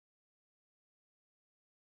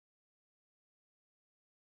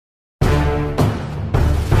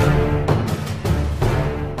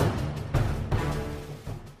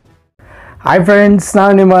Hi friends,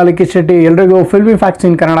 ನಾನು ನಿಮ್ಮ ರಕ್ಷಿತ್ ಶೆಟ್ಟಿ. ಎಲ್ರಿಗೂ ಫಿಲ್ಮಿ ಫ್ಯಾಕ್ಟ್ಸ್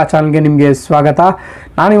ಇನ್ ಕನ್ನಡ ಚಾನಲ್ಗೆ ನಿಮಗೆ ಸ್ವಾಗತ.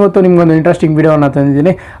 ನಾನಿವತ್ತು ನಿಮ್ಗೊಂದು ಇಂಟ್ರೆಸ್ಟಿಂಗ್ ವೀಡಿಯೋನ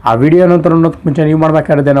ತಂದಿದ್ದೀನಿ. ಆ ವಿಡಿಯೋನ ನೋಡೋದಕ್ಕೆ ಮುಂಚೆ ನೀವು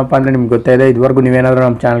ಮಾಡಬೇಕಾಗಿರೋದೇನಪ್ಪ ಅಂದರೆ ನಿಮ್ಗೆ ಗೊತ್ತಿದೆ, ಇದುವರೆಗೂ ನೀವೇನಾದರೂ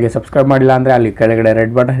ನಮ್ಮ ಚಾನಲ್ಗೆ ಸಬ್ಸ್ಕ್ರೈಬ್ ಮಾಡಿಲ್ಲ ಅಂದರೆ ಅಲ್ಲಿ ಕೆಳಗಡೆ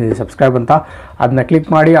ರೆಡ್ ಬಟನ್ ಇದೆ ಸಬ್ಸ್ಕ್ರೈಬ್ ಅಂತ, ಅದನ್ನ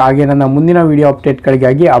ಕ್ಲಿಕ್ ಮಾಡಿ. ಹಾಗೆ ನನ್ನ ಮುಂದಿನ ವೀಡಿಯೋ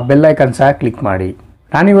ಅಪ್ಡೇಟ್ಗಳಿಗಾಗಿ ಆ ಬೆಲ್ ಐಕನ್ ಸಹ ಕ್ಲಿಕ್ ಮಾಡಿ.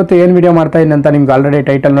 ನಾನಿವತ್ತು ಏನು ವೀಡಿಯೋ ಮಾಡ್ತಾ ಇದ್ದೀನಿ ಅಂತ ನಿಮ್ಗೆ ಆಲ್ರೆಡಿ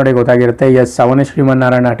ಟೈಟಲ್ ನೋಡಿ ಗೊತ್ತಾಗಿರುತ್ತೆ. ಎಸ್, ಅವನೇ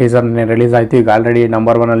ಶ್ರೀಮನ್ನಾರಾಯಣ ಟೀಸರ್ನೇ ರಿಲೀಸ್ ಆಯಿತು. ಈಗ ಆಲ್ರೆಡಿ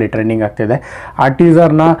ನಂಬರ್ 1 ಟ್ರೆಂಡಿಂಗ್ ಆಗ್ತಿದೆ. ಆ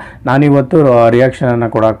ಟೀಸರ್ನ ನಾನಿವತ್ತು ರಿಯಾಕ್ಷನನ್ನು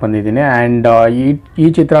ಕೊಡೋಕೆ ಬಂದಿದ್ದೀನಿ. ಆ್ಯಂಡ್ ಈ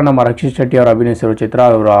ಚಿತ್ರ ನಮ್ಮ ರಕ್ಷಿತ್ ಶೆಟ್ಟಿ ಅವರು ಅಭಿನಯಿಸಿರೋ ಚಿತ್ರ.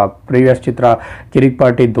 ಅವರ ಪ್ರೀವಿಯಸ್ ಚಿತ್ರ ಕಿರಿಕ್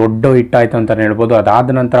ಪಾರ್ಟಿ ದೊಡ್ಡ ಹಿಟ್ ಆಯಿತು ಅಂತಲೇ ಹೇಳ್ಬೋದು.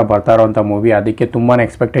 ಅದಾದ ನಂತರ ಬರ್ತಾ ಇರೋವಂಥ ಮೂವಿ, ಅದಕ್ಕೆ ತುಂಬಾ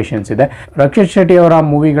ಎಕ್ಸ್ಪೆಕ್ಟೇಷನ್ಸ್ ಇದೆ. ರಕ್ಷಿತ್ ಶೆಟ್ಟಿ ಅವರ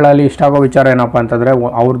ಮೂವಿಗಳಲ್ಲಿ ಇಷ್ಟ ಆಗೋ ವಿಚಾರ ಏನಪ್ಪ ಅಂತಂದರೆ,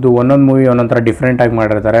 ಅವ್ರದ್ದು ಒಂದೊಂದು ಮೂವಿ ಒಂದೊಂಥರ ಡಿಫ್ರೆಂಟಾಗಿ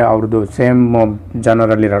ಮಾಡಿರ್ತಾರೆ. ಅವ್ರದ್ದು ಸೇಮ್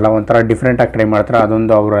ಜನರಲ್ಲಿರಲ್ಲ, ಒಂಥರ ಡಿಫ್ರೆಂಟಾಗಿ ಟ್ರೈ ಮಾಡ್ತಾರೆ. ಅದೊಂದು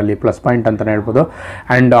ಅವರಲ್ಲಿ ಪ್ಲಸ್ ಪಾಯಿಂಟ್ ಅಂತಲೇ ಹೇಳ್ಬೋದು.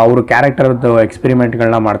 ಆ್ಯಂಡ್ ಅವರು ಕ್ಯಾರೆಕ್ಟರ್ದು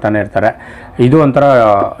ಎಕ್ಸ್ಪೆರಿಮೆಂಟ್ಗಳನ್ನ ಮಾಡ್ತಾನೆ ಇರ್ತಾರೆ. ಇದು ಒಂಥರ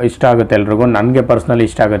ಇಷ್ಟ ಆಗುತ್ತೆ ಎಲ್ರಿಗೂ. ನನಗೆ ಪರ್ಸ್ನಲಿ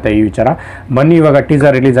ಇಷ್ಟ ಆಗುತ್ತೆ ಈ ವಿಚಾರ. ಬನ್ನಿ, ಇವಾಗ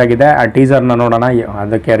ಟೀಸರ್ ರಿಲೀಸ್ ಆಗಿದೆ, ಆ ಟೀಸರ್ನ ನೋಡೋಣ,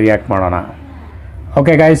 ಅದಕ್ಕೆ ರಿಯಾಕ್ಟ್ ಮಾಡೋಣ.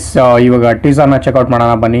 ಓಕೆ ಗೈಸ್, ಇವಾಗ ಟೀಸರ್ನ ಚೆಕ್ಔಟ್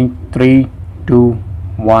ಮಾಡೋಣ. ಬನ್ನಿ, 3, 2,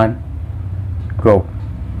 1 ಗೋ.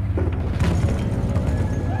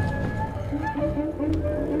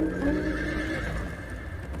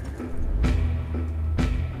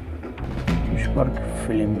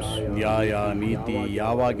 ಫಿಲಿಮ್ಸ್ ನ್ಯಾಯ ನೀತಿ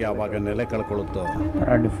ಯಾವಾಗ ನೆಲೆ ಕಳ್ಕೊಳ್ಳುತ್ತೋ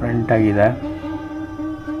ಡಿಫ್ರೆಂಟ್ ಆಗಿದೆ.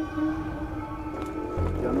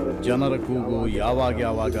 ಜನರ ಕೂಗು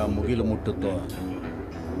ಯಾವಾಗ ಮುಗಿಲು ಮುಟ್ಟುತ್ತೋ,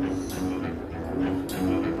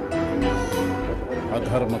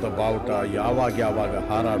 ಅಧರ್ಮದ ಬಾವುಟ ಯಾವಾಗ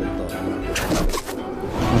ಹಾರಾಡುತ್ತೋ,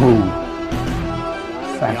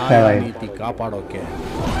 ನ್ಯಾಯ ನೀತಿ ಕಾಪಾಡೋಕೆ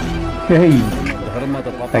ಧರ್ಮದ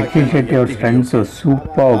ರಕ್ಷಿತ್ ಶೆಟ್ಟಿ ಅವ್ರ ಫ್ರೆಂಡ್ಸ್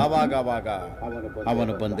ಸೂಪರ್. ಆವಾಗ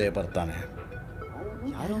ಅವನು ಬಂದೇ ಬರ್ತಾನೆ.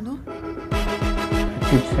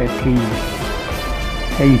 ರಕ್ಷಿತ್ ಶೆಟ್ಟಿ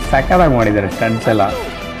ಸಕ್ಕತ್ತಾಗಿ ಮಾಡಿದ್ದಾರೆ ಸ್ಟಂಟ್ಸ್ ಎಲ್ಲ.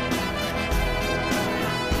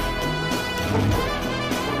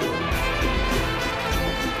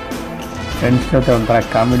 ಫ್ರೆಂಡ್ಸ್ ಜೊತೆ ಒಂಥರ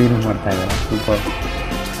ಕಾಮಿಡಿನೂ ಮಾಡ್ತಾ ಇದ್ದಾರೆ, ಸೂಪರ್.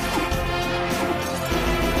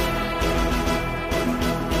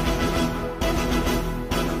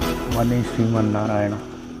 ಅವನೇ ಶ್ರೀಮನ್ನಾರಾಯಣ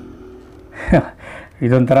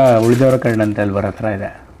ಇದೊಂಥರ ಉಳಿದವರ ಕಣ್ಣಂತ ಅಲ್ಲಿ ಬರೋ ಥರ ಇದೆ.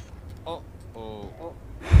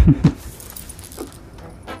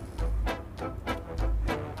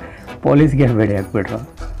 ಪೊಲೀಸ್ಗೆ ಬೇಡಿ ಹಾಕ್ಬಿಟ್ರು,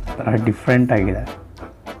 ಥರ ಡಿಫ್ರೆಂಟ್ ಆಗಿದೆ.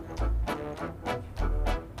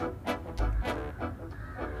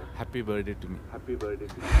 Happy birthday to me.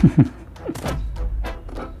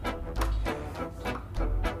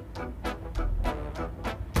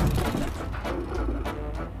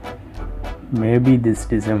 Maybe this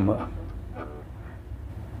December.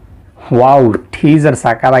 Wow, teaser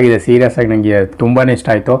ಸಾಕಾಗಿದೆ. ಸೀರಿಯಸ್ ಆಗಿ ನನಗೆ ತುಂಬಾ ಇಷ್ಟ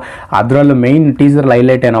ಆಯಿತು. ಅದರಲ್ಲೂ ಮೇಯ್ನ್ ಟೀಸರ್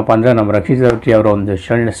ಹೈಲೈಟ್ ಏನಪ್ಪ ಅಂದರೆ, ನಮ್ಮ ರಕ್ಷಿತ್ ಶೆಟ್ಟಿ ಅವರು ಒಂದು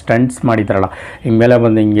ಸ್ಟಂಟ್ಸ್ ಮಾಡಿದ್ರಲ್ಲ, ಹಿಂಗೆ ಮೇಲೆ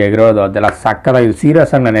ಬಂದು ಹಿಂಗೆ ಎಗಿರೋದು, ಅದೆಲ್ಲ ಸಾಕಾಗಿದೆ.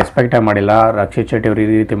 ಸೀರಿಯಸ್ ಆಗಿ ನಾನು ಎಕ್ಸ್ಪೆಕ್ಟೇ ಮಾಡಿಲ್ಲ ರಕ್ಷಿತ್ ಶೆಟ್ಟಿ ಅವರು ಈ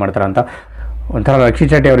ರೀತಿ ಮಾಡ್ತಾರೆ ಅಂತ. ಒಂಥರ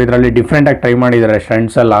ರಕ್ಷಿತ್ ಶೆಟ್ಟಿ ಅವರು ಇದರಲ್ಲಿ ಡಿಫ್ರೆಂಟಾಗಿ ಟ್ರೈ ಮಾಡಿದ್ದಾರೆ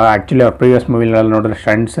ಸ್ಟಂಟ್ಸ್ ಎಲ್ಲ. ಆ್ಯಕ್ಚುಲಿ ಅವ್ರ ಪ್ರೀವಿಯಸ್ ಮೂವಿಗಳಲ್ಲಿ ನೋಡಿದ್ರೆ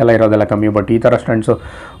ಸ್ಟಂಟ್ಸ್ ಎಲ್ಲ ಇರೋದೆಲ್ಲ ಕಮ್ಮಿ, ಬಟ್ ಈ ಥರ ಸ್ಟಂಟ್ಸು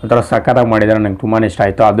ಒಂಥರ ಸಕ್ಕತ್ತಾಗಿ ಮಾಡಿದ್ದಾರೆ. ನಂಗೆ ತುಂಬಾ ಇಷ್ಟ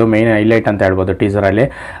ಆಯಿತು. ಅದು ಮೇಯ್ನ್ ಹೈಲೈಟ್ ಅಂತ ಹೇಳ್ಬೋದು ಟೀಸರಲ್ಲಿ.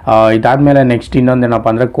 ಇದಾದಮೇಲೆ ನೆಕ್ಸ್ಟ್ ಇನ್ನೊಂದೇನಪ್ಪ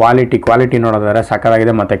ಅಂದರೆ ಕ್ವಾಲಿಟಿ ನೋಡೋದಾದ್ರೆ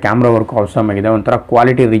ಸಕ್ಕತ್ತಾಗಿದೆ. ಮತ್ತು ಕ್ಯಾಮ್ರಾ ವರ್ಕ್ ಆಸಮ್ ಆಗಿದೆ. ಒಂಥರ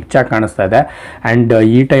ಕ್ವಾಲಿಟಿ ರಿಚಾಗಿ ಕಾಣಿಸ್ತಾ ಇದೆ. ಆ್ಯಂಡ್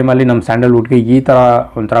ಈ ಟೈಮಲ್ಲಿ ನಮ್ಮ ಸ್ಯಾಂಡಲ್ವುಡ್ಗೆ ಈ ಥರ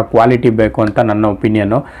ಒಂಥರ ಕ್ವಾಲಿಟಿ ಬೇಕು ಅಂತ ನನ್ನ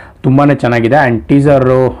ಒಪಿನಿಯನ್ನು. ತುಂಬಾ ಚೆನ್ನಾಗಿದೆ. ಆ್ಯಂಡ್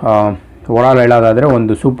ಟೀಸರು ಓವರಾಲ್ ಹೇಳೋದಾದರೆ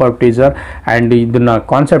ಒಂದು ಸೂಪರ್ ಟೀಸರ್. ಆ್ಯಂಡ್ ಇದನ್ನು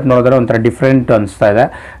ಕಾನ್ಸೆಪ್ಟ್ ನೋಡಿದ್ರೆ ಒಂಥರ ಡಿಫ್ರೆಂಟ್ ಅನಿಸ್ತಾ ಇದೆ.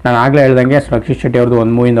 ನಾನು ಆಗಲೇ ಹೇಳ್ದಂಗೆ ರಕ್ಷಿತ್ ಶೆಟ್ಟಿ ಅವ್ರದ್ದು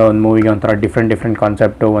ಒಂದು ಮೂವಿಗೆ ಒಂಥರ ಡಿಫ್ರೆಂಟ್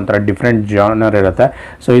ಕಾನ್ಸೆಪ್ಟು, ಒಂಥರ ಡಿಫ್ರೆಂಟ್ ಜಾನರ್ ಇರುತ್ತೆ.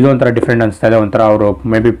 ಸೊ ಇದು ಒಂಥರ ಡಿಫ್ರೆಂಟ್ ಅನಿಸ್ತಾ ಇದೆ. ಒಂಥರ ಅವರು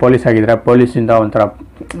ಮೇ ಬಿ ಪೊಲೀಸ್ ಆಗಿದ್ದರೆ, ಪೊಲೀಸಿಂದ ಒಂಥರ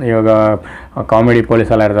ಇವಾಗ ಕಾಮಿಡಿ ಪೊಲೀಸ್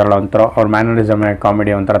ಎಲ್ಲ ಇರ್ತಾರಲ್ಲ, ಒಂಥರ ಅವ್ರ ಮ್ಯಾನರಿಸಮ್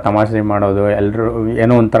ಕಾಮಿಡಿ, ಒಂಥರ ತಮಾಷೆ ಮಾಡೋದು, ಎಲ್ಲರೂ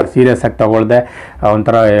ಏನೋ ಒಂಥರ ಸೀರಿಯಸ್ ಆಗಿ ತೊಗೊಳ್ದೆ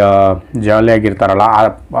ಒಂಥರ ಜಾಲಿಯಾಗಿರ್ತಾರಲ್ಲ,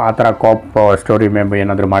 ಆ ಥರ ಕಾಪ್ ಸ್ಟೋರಿ ಮೇ ಬಿ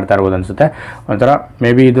ಏನಾದರೂ ಮಾಡ್ತಾ ಇರ್ಬೋದು ಅನಿಸುತ್ತೆ. ಒಂಥರ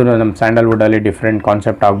ಮೇ ಬಿ ಇದು ನಮ್ಮ ಸ್ಯಾಂಡಲ್ವುಡಲ್ಲಿ ಡಿಫ್ರೆಂಟ್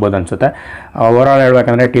ಕಾನ್ಸೆಪ್ಟ್ ಆಗ್ಬೋದು ಅನಿಸುತ್ತೆ. ಓವರಾಲ್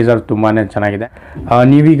ಹೇಳ್ಬೇಕಂದ್ರೆ ಟೀಸರ್ ತುಂಬಾ ಚೆನ್ನಾಗಿದೆ.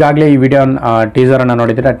 ನೀವೀಗಾಗಲೇ ಈ ವಿಡಿಯೋ ಟೀಸರನ್ನು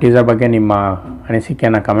ನೋಡಿದರೆ, ಟೀಸರ್ ಬಗ್ಗೆ ನಿಮ್ಮ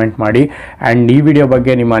ಅನಿಸಿಕೆಯನ್ನು ಕಮೆಂಟ್ ಮಾಡಿ. ಆ್ಯಂಡ್ ಈ ವಿಡಿಯೋ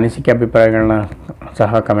ಬಗ್ಗೆ ನಿಮ್ಮ ಅನಿಸಿಕೆ ಅಭಿಪ್ರಾಯಗಳನ್ನ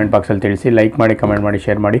ಸಹ ಕಮೆಂಟ್ ಬಾಕ್ಸಲ್ಲಿ ತಿಳಿಸಿ. ಲೈಕ್ ಮಾಡಿ, ಕಮೆಂಟ್ ಮಾಡಿ,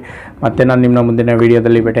 ಶೇರ್ ಮಾಡಿ. ಮತ್ತು ನಾನು ನಿಮ್ಮ ಮುಂದಿನ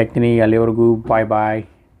ವೀಡಿಯೋದಲ್ಲಿ ಭೇಟಿ ಆಗ್ತೀನಿ. ಅಲ್ಲಿವರೆಗೂ ಬಾಯ್,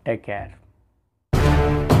 ಟೇಕ್ ಕೇರ್.